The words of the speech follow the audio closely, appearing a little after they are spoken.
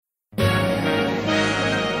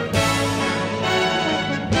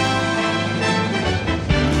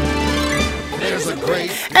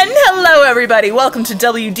And hello, everybody. Welcome to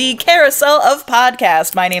WD Carousel of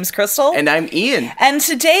Podcast. My name's Crystal. And I'm Ian. And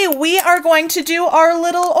today we are going to do our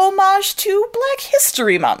little homage to Black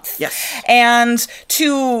History Month. Yes. And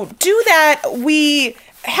to do that, we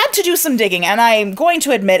had to do some digging, and I'm going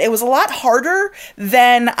to admit it was a lot harder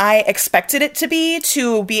than I expected it to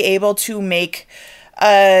be able to make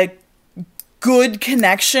a good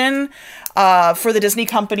connection for the Disney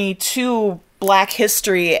company to Black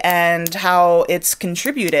history and how it's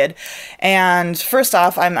contributed. And first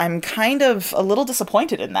off, I'm kind of a little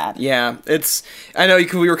disappointed in that. Yeah, I know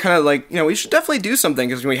we were kind of like, we should definitely do something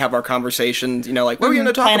because we have our conversations, like, what are we going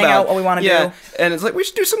to talk planning about? out what we want to do. And it's like, we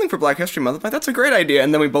should do something for Black History Month. Like, that's a great idea.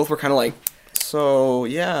 And then we both were kind of like, so,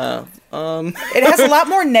 yeah. It has a lot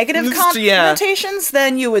more negative connotations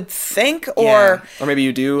than you would think, or maybe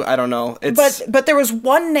you do. I don't know. But there was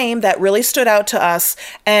one name that really stood out to us,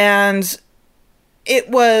 and it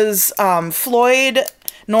was Floyd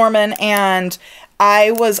Norman, and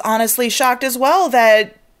I was honestly shocked as well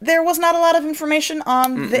that there was not a lot of information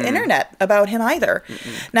on the internet about him either.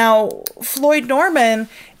 Now, Floyd Norman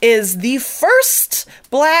is the first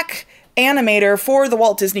Black animator for the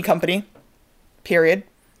Walt Disney Company, period,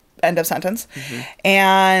 end of sentence.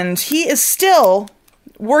 And he is still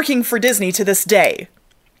working for Disney to this day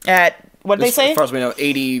at, what did they say? As far as we know,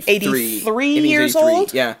 83 years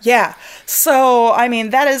old? Yeah. Yeah. So, I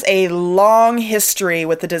mean, that is a long history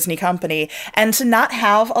with the Disney company. And to not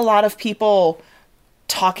have a lot of people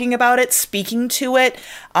talking about it, speaking to it,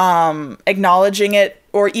 acknowledging it,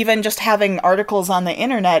 or even just having articles on the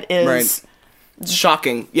internet is... Right.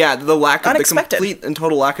 Shocking. Yeah, the complete and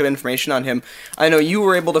total lack of information on him. I know you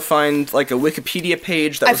were able to find like a Wikipedia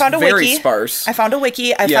page that was very sparse. I found a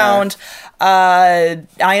wiki. I found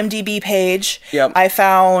IMDb page. Yep. I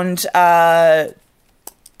found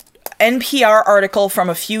NPR article from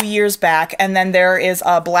a few years back, and then there is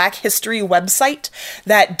a Black History website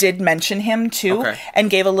that did mention him too, and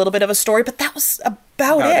gave a little bit of a story, but that was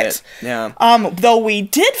about it. Yeah. Though we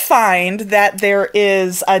did find that there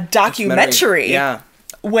is a documentary,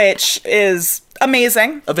 which is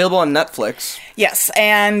amazing. Available on Netflix. Yes,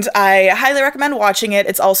 and I highly recommend watching it.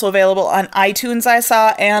 It's also available on iTunes, I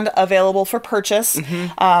saw, and available for purchase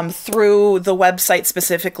through the website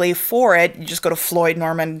specifically for it. You just go to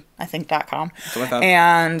floydnorman.com,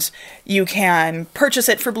 and you can purchase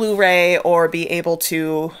it for Blu-ray or be able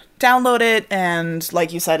to download it. And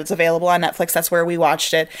like you said, it's available on Netflix. That's where we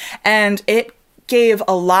watched it. And it gave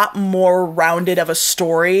a lot more rounded of a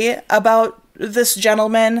story about this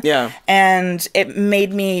gentleman. Yeah. And it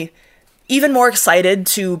made me even more excited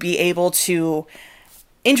to be able to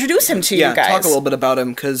introduce him to you guys. Talk a little bit about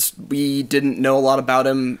him, because we didn't know a lot about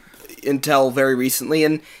him until very recently,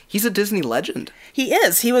 and he's a Disney legend. He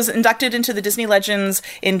is. He was inducted into the Disney Legends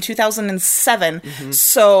in 2007,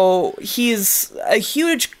 so he's a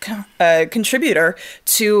huge contributor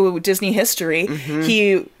to Disney history.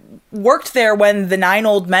 He worked there when the 9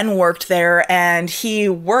 Old Men worked there, and he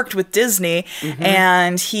worked with Disney,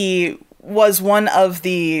 and he was one of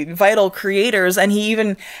the vital creators, and he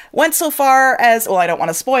even went so far as, well, I don't want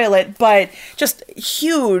to spoil it, but just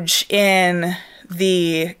huge in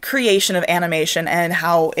the creation of animation and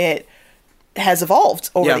how it has evolved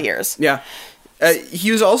over the years. Yeah.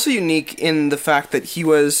 He was also unique in the fact that he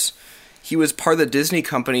was part of the Disney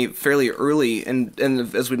company fairly early, and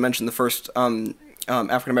as we mentioned, the first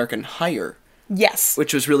African-American hire. Yes.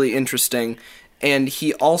 Which was really interesting. And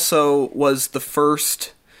he also was the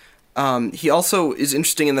first... he also is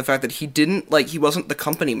interesting in the fact that he wasn't the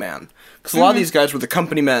company man. Because a lot of these guys were the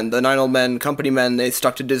company men, the 9 Old Men, company men, they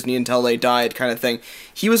stuck to Disney until they died kind of thing.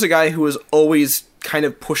 He was a guy who was always kind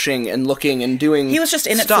of pushing and looking and doing He was just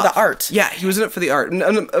in stuff. it for the art. Yeah, he was in it for the art.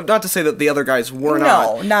 And not to say that the other guys were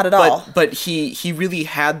not. No, not at all. But he really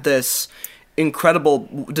had this incredible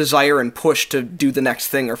desire and push to do the next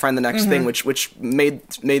thing or find the next thing, which made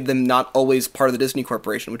them not always part of the Disney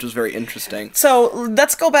Corporation, which was very interesting. So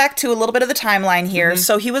let's go back to a little bit of the timeline here.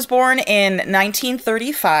 So he was born in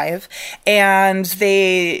 1935, and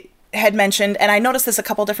they had mentioned, and I noticed this a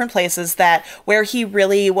couple different places, that where he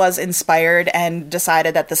really was inspired and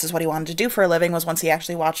decided that this is what he wanted to do for a living was once he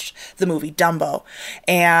actually watched the movie Dumbo.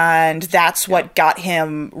 And that's what got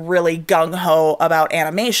him really gung-ho about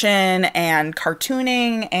animation and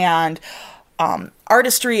cartooning and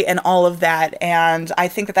artistry and all of that. And I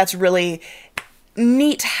think that that's really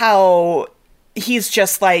neat how he's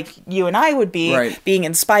just like you and I would be, being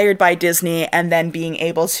inspired by Disney and then being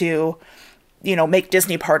able to, make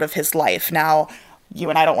Disney part of his life. Now,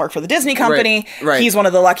 you and I don't work for the Disney company. Right. He's one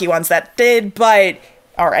of the lucky ones that did,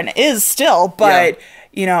 and is still, but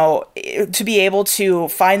you know, to be able to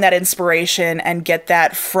find that inspiration and get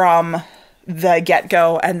that from the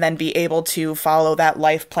get-go and then be able to follow that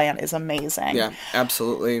life plan is amazing. Yeah,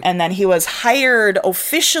 absolutely. And then he was hired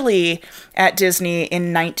officially at Disney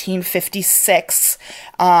in 1956.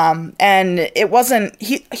 And it wasn't,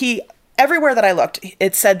 he everywhere that I looked,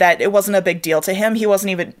 it said that it wasn't a big deal to him. He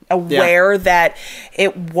wasn't even aware that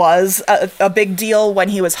it was a big deal when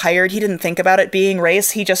he was hired. He didn't think about it being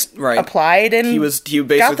race. He just applied and he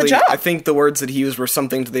basically got the job. I think the words that he used were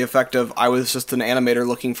something to the effect of, I was just an animator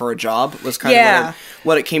looking for a job, was kind of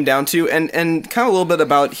what it came down to. And kind of a little bit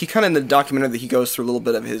about, he kind of in the documentary that he goes through a little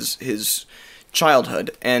bit of his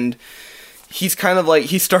childhood, and he's kind of like,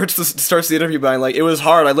 he starts the interview by like, it was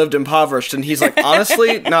hard, I lived impoverished, and he's like,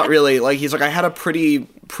 honestly, not really. Like, he's like, I had a pretty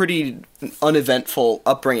uneventful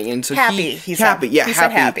upbringing, and so happy. He said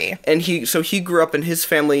happy. And he grew up, and his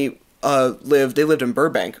family lived in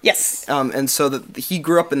Burbank. Yes. And so that he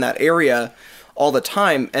grew up in that area all the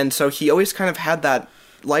time, and so he always kind of had that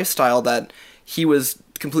lifestyle that he was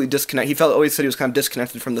completely disconnected. He always said he was kind of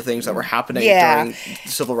disconnected from the things that were happening during the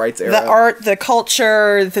civil rights era. The art, the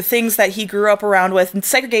culture, the things that he grew up around with. And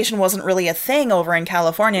segregation wasn't really a thing over in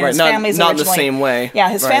California. Right, his family's not in the same way. Yeah,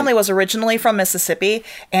 his family was originally from Mississippi,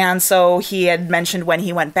 and so he had mentioned when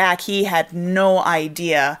he went back, he had no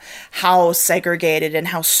idea how segregated and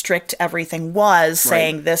how strict everything was,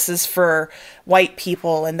 saying this is for white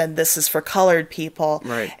people and then this is for colored people.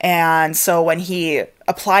 Right. And so when he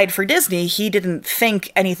applied for Disney, he didn't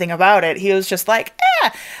think anything about it. He was just like,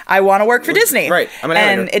 I want to work for Disney. Right. I'm an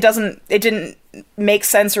animator. And it didn't make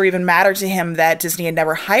sense or even matter to him that Disney had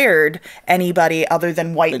never hired anybody other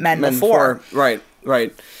than white men before. Right.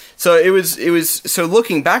 So it was so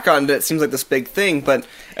looking back on it seems like this big thing, but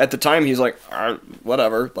at the time he's like,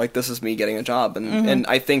 whatever, like this is me getting a job. And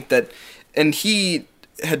I think that, and he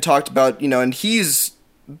had talked about, and he's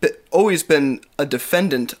always been a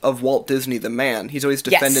defendant of Walt Disney the man. He's always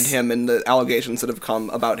defended him and the allegations that have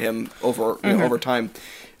come about him over over time.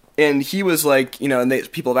 And he was like,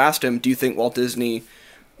 and people have asked him, do you think Walt Disney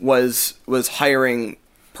was hiring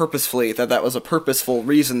purposefully, that was a purposeful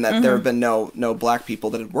reason that there have been no black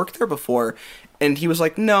people that had worked there before? And he was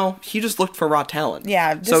like, no, he just looked for raw talent.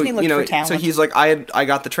 Yeah, Disney looked for talent. So he's like, I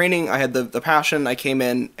got the training, I had the passion, I came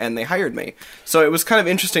in, and they hired me. So it was kind of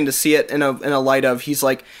interesting to see it in a light of, he's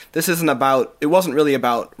like, it wasn't really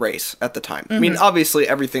about race at the time. I mean, obviously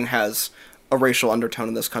everything has a racial undertone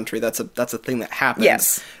in this country. That's a thing that happens.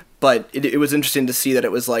 Yes. But it was interesting to see that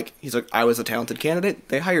it was like, he's like, I was a talented candidate,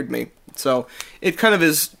 they hired me. So it kind of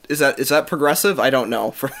is that progressive? I don't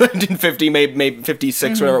know. For 1950, maybe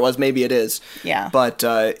 56, whatever it was, maybe it is. Yeah. But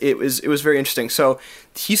it was very interesting. So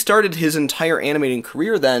he started his entire animating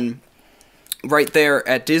career then right there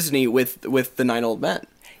at Disney with the Nine Old Men.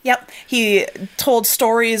 Yep. He told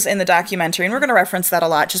stories in the documentary, and we're going to reference that a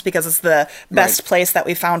lot just because it's the best place that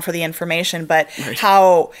we found for the information, but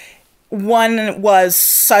how one was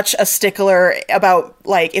such a stickler about,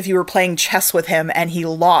 like, if you were playing chess with him and he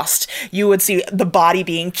lost, you would see the body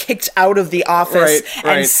being kicked out of the office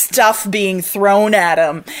and stuff being thrown at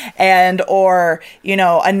him. And, or,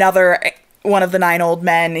 another one of the Nine Old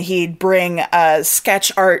Men, he'd bring a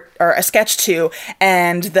sketch art or a sketch to,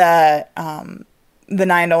 and the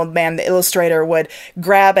Nine Old Man, the illustrator, would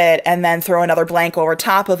grab it and then throw another blank over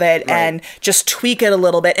top of it and just tweak it a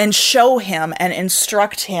little bit and show him and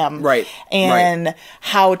instruct him in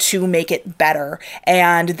how to make it better.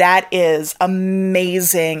 And that is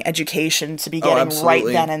amazing education to be getting right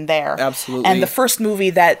then and there. Absolutely. And the first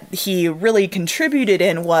movie that he really contributed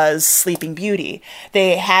in was Sleeping Beauty.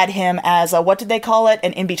 They had him as what did they call it?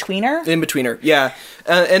 An in-betweener? In-betweener, yeah.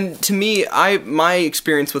 And to me, my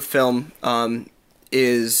experience with film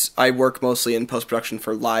is I work mostly in post-production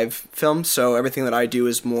for live film, so everything that I do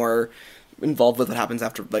is more involved with what happens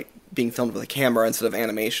after, like, being filmed with a camera instead of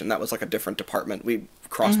animation. That was like a different department. We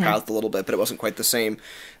crossed paths a little bit, but it wasn't quite the same.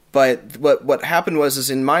 But what happened was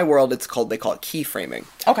in my world, they call it keyframing.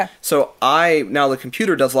 Okay. So now the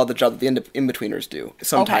computer does a lot of the job that the in-betweeners do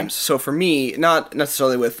sometimes. Okay. So for me, not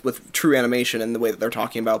necessarily with true animation and the way that they're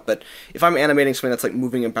talking about, but if I'm animating something that's like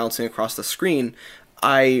moving and bouncing across the screen,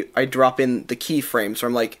 I drop in the keyframe. So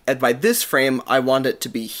I'm like, by this frame, I want it to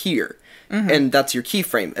be here. And that's your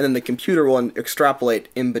keyframe. And then the computer will extrapolate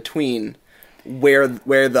in between where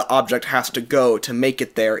the object has to go to make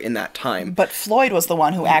it there in that time. But Floyd was the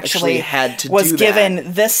one who actually had to was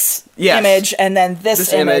given this image and then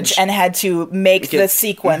this image and had to make the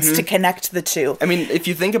sequence to connect the two. I mean, if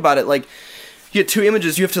you think about it, like, you get two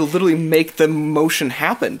images, you have to literally make the motion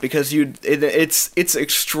happen because it's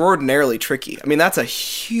extraordinarily tricky. I mean, that's a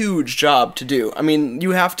huge job to do. I mean,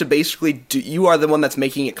 you have to basically you are the one that's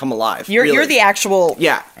making it come alive. You're the actual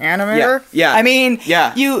animator. Yeah. I mean,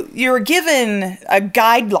 you're given a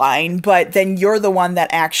guideline, but then you're the one that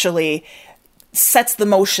actually sets the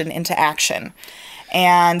motion into action.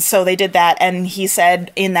 And so they did that, and he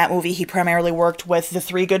said in that movie he primarily worked with the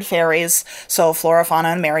three good fairies, so Flora, Fauna,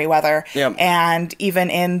 and Merryweather. Yep. And even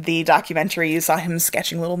in the documentary, you saw him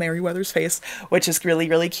sketching little Merryweather's face, which is really,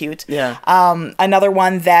 really cute. Yeah. Another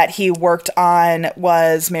one that he worked on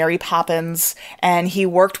was Mary Poppins, and he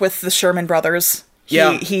worked with the Sherman Brothers.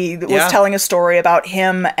 He was telling a story about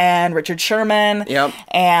him and Richard Sherman. Yep.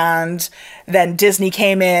 And then Disney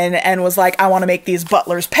came in and was like, I want to make these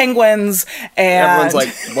Butler's penguins. And everyone's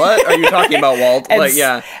like, what are you talking about, Walt?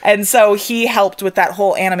 And so he helped with that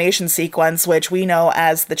whole animation sequence, which we know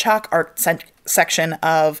as the chalk art section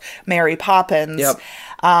of Mary Poppins. Yep.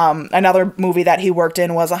 Another movie that he worked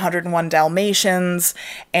in was 101 Dalmatians,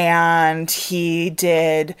 and he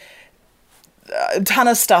did a ton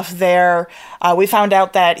of stuff there. We found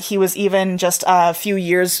out that he was even just a few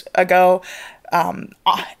years ago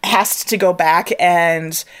asked to go back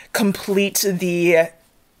and complete the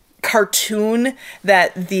cartoon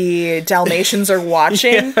that the Dalmatians are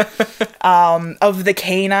watching of the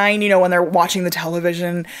canine, when they're watching the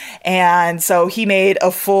television. And so he made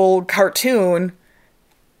a full cartoon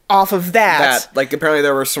off of that. Apparently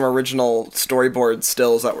there were some original storyboard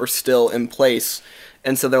stills that were still in place.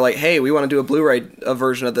 And so they're like, "Hey, we want to do a Blu-ray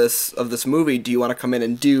version of this movie. Do you want to come in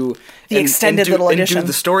and do the extended little edition and do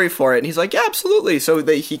the story for it?" And he's like, "Yeah, absolutely." So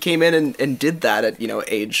he came in and did that at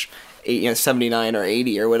age 79 or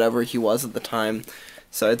 80 or whatever he was at the time.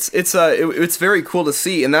 So it's very cool to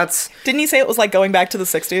see, and that's. Didn't he say it was like going back to the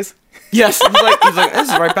 60s? Yes, he's like this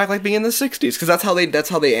is right back like being in the 60s, because that's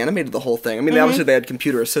how they animated the whole thing. I mean, obviously they had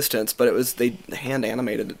computer assistants, but they hand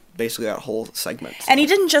animated basically that whole segment. So. And he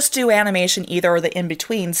didn't just do animation either, or the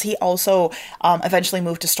in-betweens. He also eventually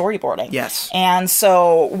moved to storyboarding. Yes. And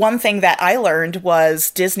so one thing that I learned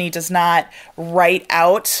was Disney does not write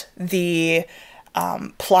out the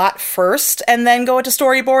plot first and then go into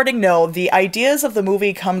storyboarding. No, the ideas of the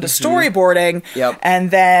movie come to storyboarding,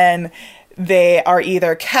 and then they are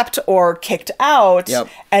either kept or kicked out,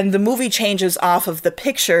 and the movie changes off of the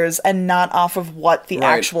pictures and not off of what the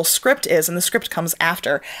actual script is, and the script comes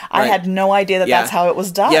after. I had no idea that that's how it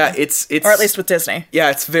was done. Yeah, it's or at least with Disney. Yeah,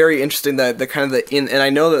 it's very interesting and I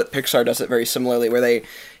know that Pixar does it very similarly, where they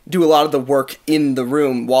do a lot of the work in the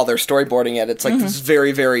room while they're storyboarding it. It's like this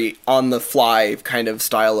very, very on the fly kind of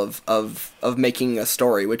style of making a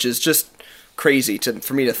story, which is just crazy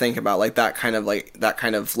for me to think about, that kind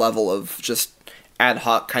of level of just ad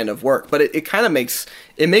hoc kind of work. But it kind of makes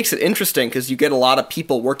it interesting, because you get a lot of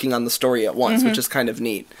people working on the story at once, which is kind of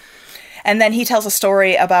neat. And then he tells a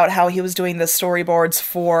story about how he was doing the storyboards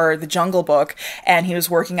for the Jungle Book, and he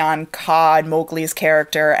was working on Kaa and Mowgli's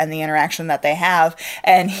character and the interaction that they have.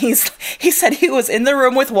 And he said he was in the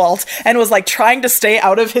room with Walt and was trying to stay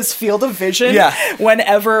out of his field of vision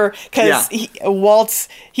whenever, because Walt,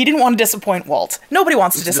 he didn't want to disappoint Walt. Nobody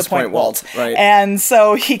wants to disappoint Walt. Right. And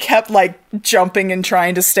so he kept jumping and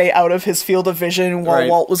trying to stay out of his field of vision while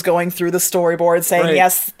Walt was going through the storyboard saying,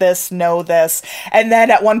 yes, this, no, this. And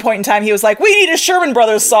then at one point in time, he was like, we need a Sherman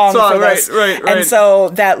Brothers song for this. Right. And so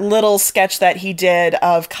that little sketch that he did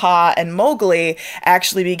of Kaa and Mowgli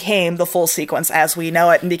actually became the full sequence as we know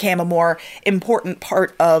it, and became a more important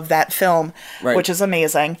part of that film, which is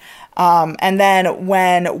amazing. And then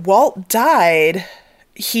when Walt died,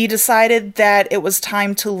 he decided that it was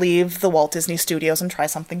time to leave the Walt Disney Studios and try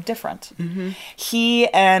something different. He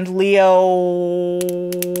and Leo,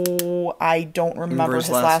 I don't remember his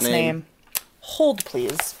last name. Hold,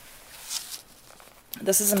 please.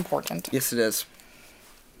 This is important. Yes, it is.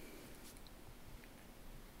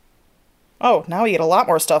 Oh, now we get a lot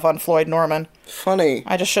more stuff on Floyd Norman. Funny.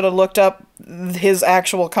 I just should have looked up his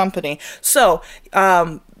actual company. So,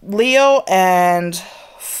 Leo and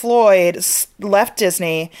Floyd left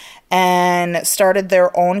Disney and started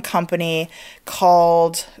their own company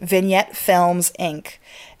called Vignette Films, Inc.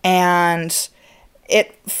 And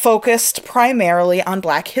it focused primarily on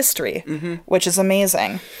Black history, which is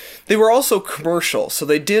amazing. They were also commercial, so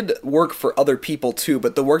they did work for other people too,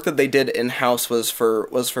 but the work that they did in-house was for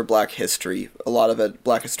Black history. A lot of it,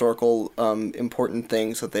 Black historical important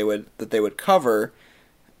things that they would cover.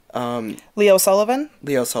 Leo Sullivan?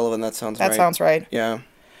 Leo Sullivan, that sounds right. That sounds right. Yeah.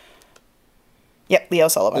 Yep, Leo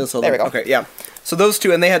Sullivan. There we go. Okay, yeah. So those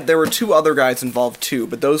two, and there were two other guys involved too,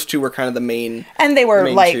 but those two were kind of the main. And they were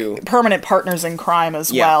two. permanent partners in crime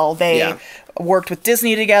as well. They worked with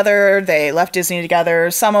Disney together. They left Disney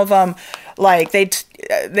together. Some of them, like, they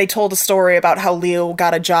told a story about how Leo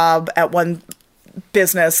got a job at one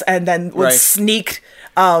business and then would sneak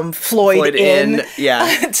Floyd in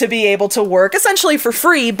to be able to work essentially for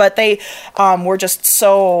free, but they were just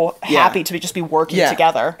so happy to just be working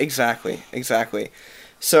together. Exactly.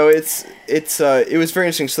 So it was very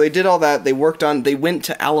interesting. So they did all that. They went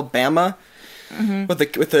to Alabama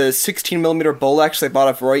with a 16 millimeter Bolex they bought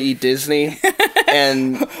off Roy E. Disney,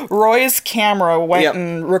 and Roy's camera went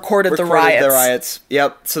and recorded the riots.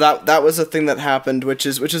 Yep. So that was a thing that happened, which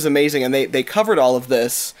is amazing, and they covered all of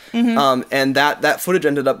this, and that footage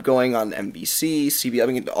ended up going on NBC, CBS, I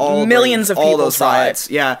mean, millions of people those saw riots.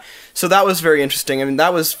 it. Yeah. So that was very interesting. I mean,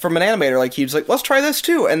 that was from an animator. Like, he was like, let's try this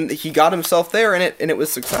too, and he got himself there, and it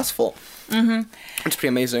was successful. It's pretty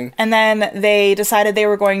amazing. And then they decided they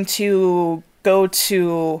were going to they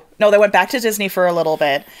went back to Disney for a little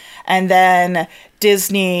bit, and then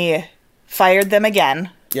Disney fired them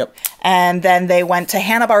again. Yep. And then they went to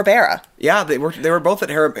Hanna-Barbera. Yeah, they were both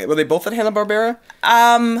at were they both at Hanna-Barbera?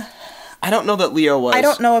 I don't know that Leo was. I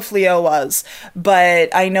don't know if Leo was,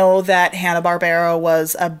 but I know that Hanna-Barbera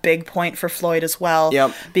was a big point for Floyd as well.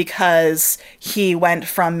 Yep. Because he went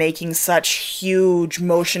from making such huge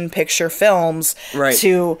motion picture films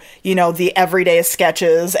to, the everyday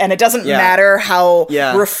sketches. And it doesn't matter how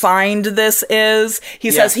refined this is.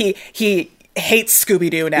 He says he hates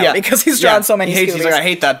Scooby-Doo now because he's drawn so many Scoobies. He's like, I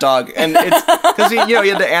hate that dog, and it's because he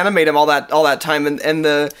had to animate him all that time, and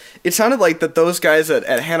it sounded like that those guys at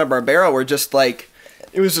Hanna-Barbera were just like,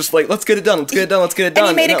 it was just like, let's get it done. And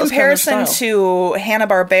he made a comparison to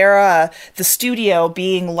Hanna-Barbera, the studio,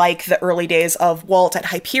 being like the early days of Walt at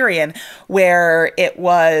Hyperion, where it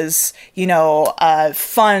was,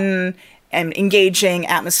 fun and engaging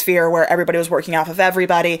atmosphere where everybody was working off of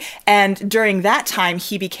everybody. And during that time,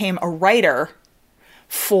 he became a writer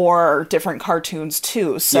for different cartoons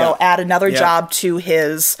too. So add another job to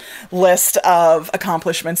his list of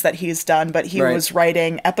accomplishments that he's done. But he was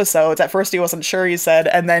writing episodes. At first he wasn't sure, he said,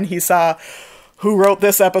 and then he saw who wrote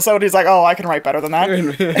this episode. He's like, oh, I can write better than that.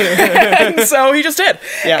 And so he just did.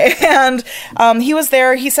 Yeah. And he was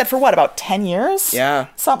there, he said, for what, about 10 years? Yeah.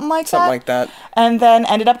 Something like that. that. And then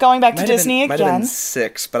ended up going back to Disney again. Might have been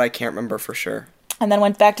 6, but I can't remember for sure. And then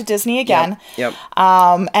went back to Disney again. Yep.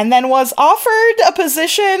 And then was offered a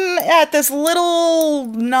position at this little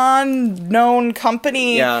non-known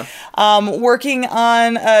company working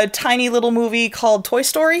on a tiny little movie called Toy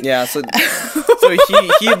Story. Yeah, so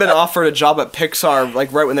he had been offered a job at Pixar,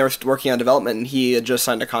 like right when they were working on development, and he had just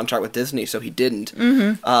signed a contract with Disney, so he didn't.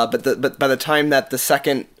 But by the time that the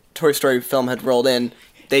second Toy Story film had rolled in,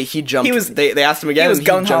 he jumped. They asked him again. He was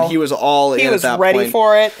gung-ho. He was all in at that point. He was ready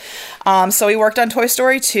for it. So he worked on Toy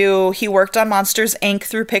Story 2. He worked on Monsters, Inc.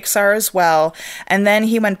 through Pixar as well. And then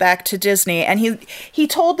he went back to Disney. And he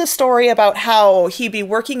told the story about how he'd be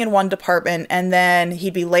working in one department and then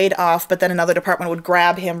he'd be laid off, but then another department would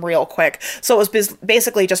grab him real quick. So it was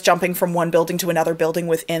basically just jumping from one building to another building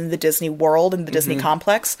within the Disney world and the Disney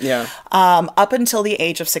complex. Yeah. Up until the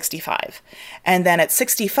age of 65. And then at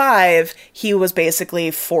 65, he was basically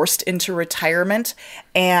forced into retirement,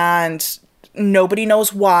 and nobody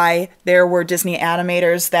knows why. There were Disney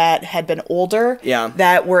animators that had been older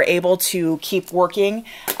that were able to keep working.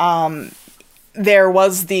 There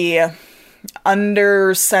was the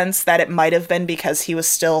under sense that it might have been because he was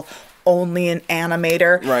still only an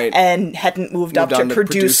animator and hadn't moved up to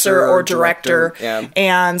producer or director. Yeah.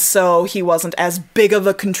 And so he wasn't as big of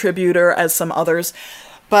a contributor as some others.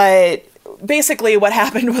 But basically what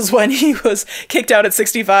happened was when he was kicked out at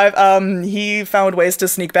 65, he found ways to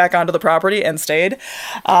sneak back onto the property and stayed.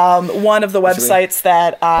 One of the websites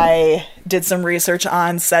that I did some research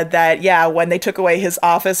on said that, when they took away his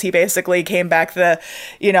office, he basically came back a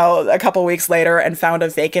couple weeks later and found a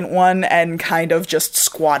vacant one and kind of just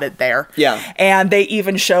squatted there. Yeah. And they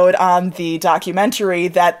even showed on the documentary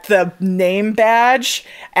that the name badge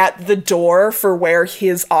at the door for where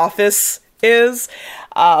his office is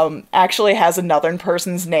actually has another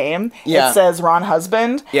person's name. It says Ron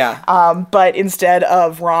Husband. Yeah. But instead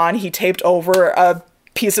of Ron, he taped over a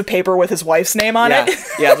piece of paper with his wife's name on it.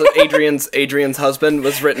 Yeah, so Adrian's husband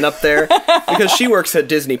was written up there because she works at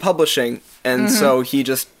Disney Publishing, and so he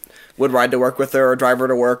just would ride to work with her or drive her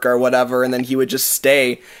to work or whatever, and then he would just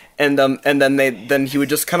stay. and then he would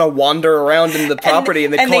just kind of wander around in the property,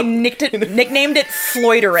 and they nicknamed it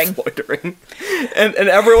Floydering. Floydering. And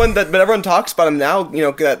everyone talks about him now,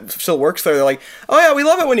 that still works there. They're like, oh yeah, we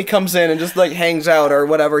love it when he comes in and just like hangs out or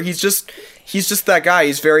whatever. He's just that guy.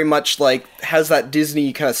 He's very much like has that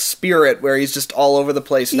Disney kind of spirit where he's just all over the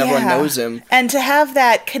place and everyone knows him. And to have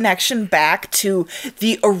that connection back to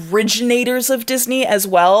the originators of Disney as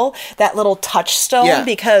well, that little touchstone,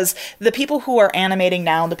 because the people who are animating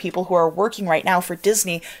now, the people who are working right now for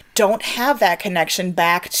Disney, don't have that connection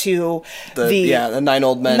back to the Nine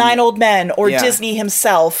Old Men or Disney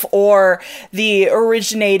himself or the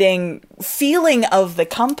originating feeling of the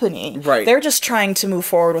company. Right. They're just trying to move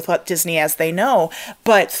forward with what Disney as they know.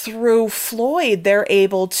 But through Floyd, they're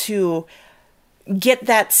able to get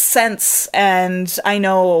that sense. And I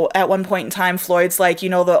know at one point in time, Floyd's like,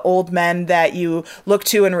 the old men that you look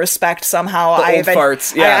to and respect somehow. The old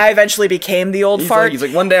farts. Yeah. I eventually became the old fart. He's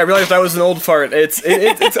like, one day I realized I was an old fart. It's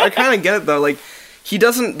I kind of get it though. Like, he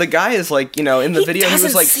doesn't, the guy is like, in the video he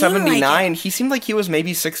was like 79. He seemed like he was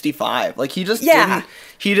maybe 65. Like, he just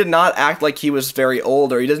he did not act like he was very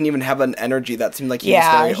old, or he doesn't even have an energy that seemed like he was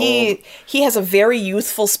very old. He has a very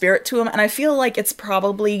youthful spirit to him, and I feel like it's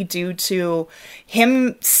probably due to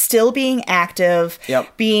him still being active,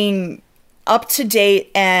 being up to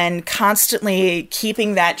date, and constantly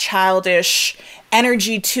keeping that childish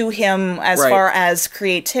energy to him as far as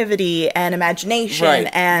creativity and imagination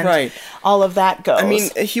and all of that goes. I mean,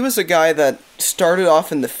 he was a guy that started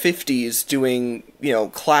off in the 50s doing,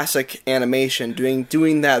 classic animation,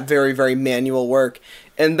 doing that very, very manual work,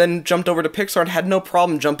 and then jumped over to Pixar and had no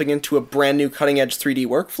problem jumping into a brand new cutting-edge 3D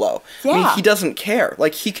workflow. Yeah. I mean, he doesn't care.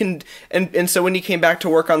 Like, he can... And so when he came back to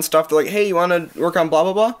work on stuff, they're like, hey, you want to work on blah,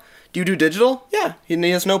 blah, blah? Do you do digital? Yeah, he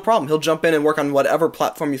has no problem. He'll jump in and work on whatever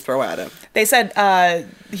platform you throw at him. They said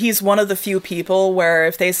he's one of the few people where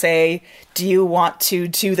if they say, do you want to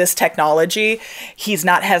do this technology? He's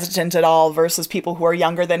not hesitant at all versus people who are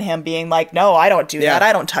younger than him being like, no, I don't do that.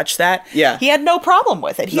 I don't touch that. Yeah. He had no problem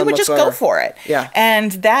with it. He would just go for it. Yeah.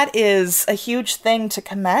 And that is a huge thing to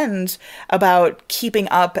commend about keeping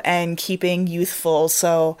up and keeping youthful.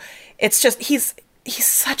 So it's just, he's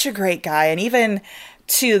such a great guy. And even...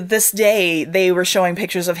 to this day, they were showing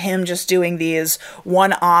pictures of him just doing these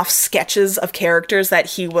one-off sketches of characters that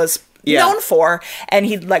he was known for, and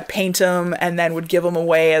he'd like paint them and then would give them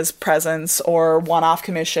away as presents or one-off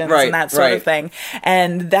commissions and that sort of thing.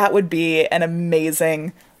 And that would be an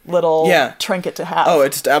amazing little trinket to have. Oh,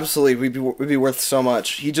 it's absolutely would be worth so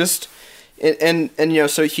much. He just and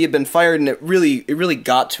so he had been fired, and it really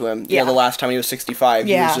got to him. The last time he was 65,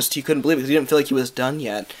 he was just he couldn't believe it because he didn't feel like he was done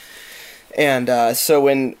yet. And so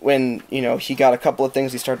when he got a couple of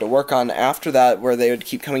things he started to work on after that, where they would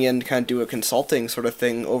keep coming in to kind of do a consulting sort of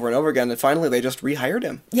thing over and over again, and finally they just rehired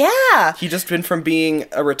him. Yeah. He just went from being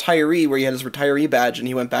a retiree, where he had his retiree badge, and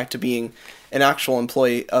he went back to being an actual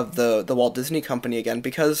employee of the Walt Disney Company again,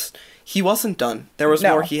 because he wasn't done. There was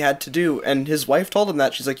more he had to do, and his wife told him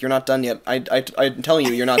that. She's like, you're not done yet. I'm telling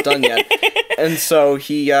you, you're not done yet. And so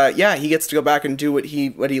he gets to go back and do what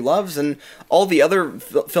he loves, and all the other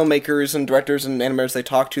filmmakers and directors and animators they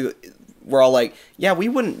talked to were all like, yeah, we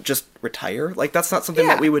wouldn't just retire. Like, that's not something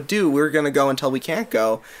that we would do. We're going to go until we can't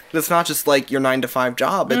go. But it's not just like your 9-to-5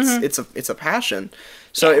 job. It's a passion.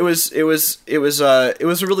 So it was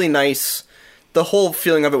a really nice. The whole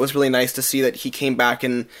feeling of it was really nice to see that he came back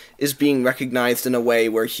and is being recognized in a way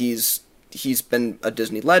where he's been a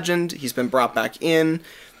Disney legend. He's been brought back in.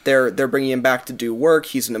 They're bringing him back to do work.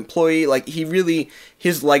 He's an employee. Like,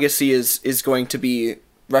 his legacy is going to be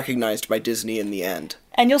recognized by Disney in the end.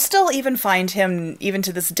 And you'll still even find him, even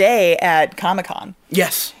to this day, at Comic-Con.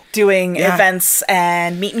 Yes. Doing events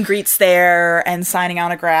and meet and greets there and signing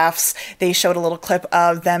autographs. They showed a little clip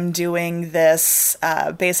of them doing this.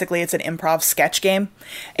 Basically, it's an improv sketch game.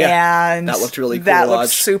 Yeah, and that looked really cool. That looked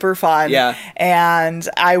super fun. Yeah. And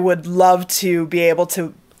I would love to be able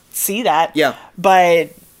to see that. Yeah. But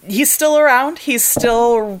he's still around. He's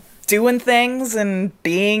still doing things and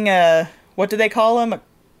being what did they call him? A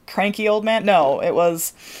cranky old man? No, it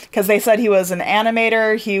was because they said he was an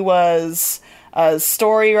animator. He was a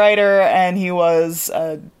story writer, and he was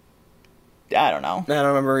I don't know. I don't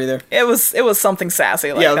remember either. It was something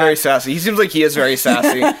sassy like that. Very sassy. He seems like he is very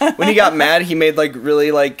sassy. When he got mad, he made like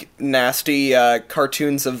really like nasty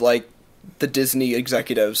cartoons of like the Disney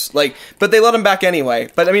executives, but they let him back anyway.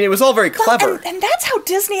 But I mean, it was all very clever. And that's how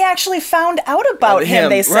Disney actually found out about him,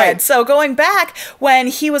 they said. Right. So going back, when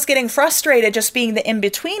he was getting frustrated just being the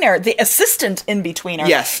in-betweener, the assistant in-betweener.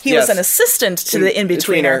 Yes. He was an assistant to the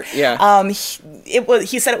in-betweener. Yeah.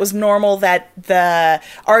 He said it was normal that the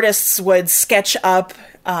artists would sketch up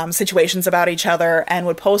situations about each other and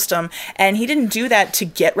would post them. And he didn't do that to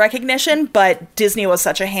get recognition, but Disney was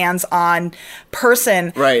such a hands-on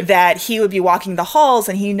person that he would be walking the halls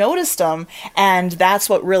and he noticed them, and that's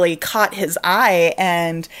what really caught his eye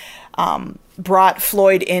and brought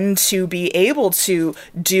Floyd in to be able to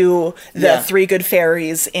do the Three Good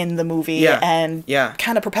Fairies in the movie and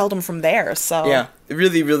kind of propelled him from there. So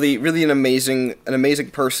really, really, really an amazing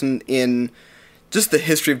person in just the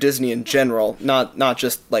history of Disney in general, not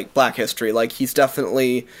just like Black history. Like, he's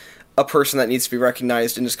definitely a person that needs to be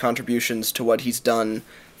recognized in his contributions to what he's done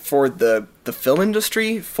for the film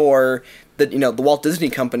industry, for the the Walt Disney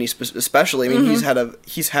Company especially. I mean, he's had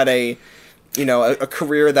a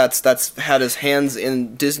career that's had his hands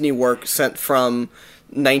in Disney work sent from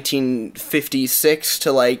 1956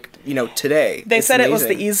 to today. They said it was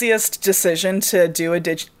the easiest decision to do a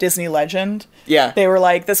Disney legend. Yeah. They were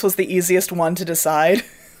like, this was the easiest one to decide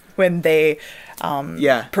when they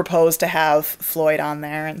proposed to have Floyd on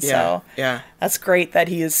there. And so that's great that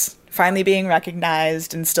he's finally being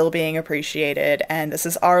recognized and still being appreciated. And this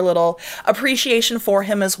is our little appreciation for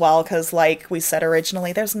him as well, because like we said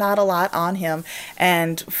originally, there's not a lot on him.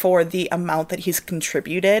 And for the amount that he's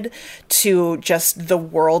contributed to just the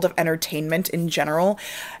world of entertainment in general,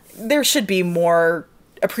 there should be more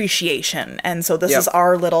appreciation. And so this is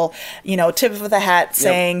our little, tip of the hat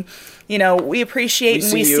saying, we appreciate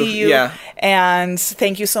and we see you. Yeah. And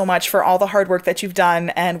thank you so much for all the hard work that you've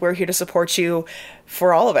done. And we're here to support you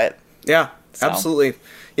for all of it. Yeah, absolutely.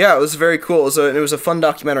 Yeah, it was very cool. It was a fun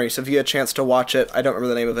documentary. So if you had a chance to watch it, I don't remember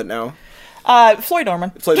the name of it now. Floyd Norman.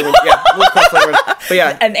 Floyd Norman, yeah. Floyd Norman. But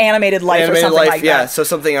yeah. An Animated Life or something like that. Yeah, so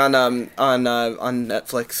something on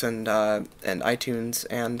Netflix and iTunes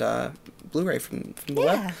and Blu-ray from the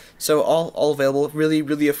web. So all available. Really,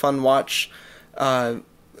 really a fun watch.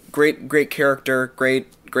 Great character, great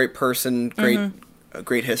person,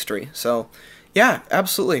 great history. So, yeah,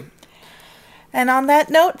 absolutely. And on that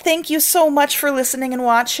note, thank you so much for listening and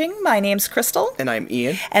watching. My name's Crystal. And I'm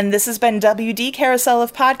Ian. And this has been WD Carousel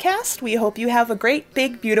of Podcast. We hope you have a great,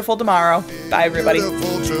 big, beautiful tomorrow. Bye, everybody.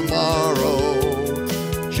 Beautiful tomorrow,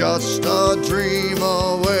 just a dream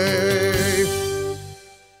away.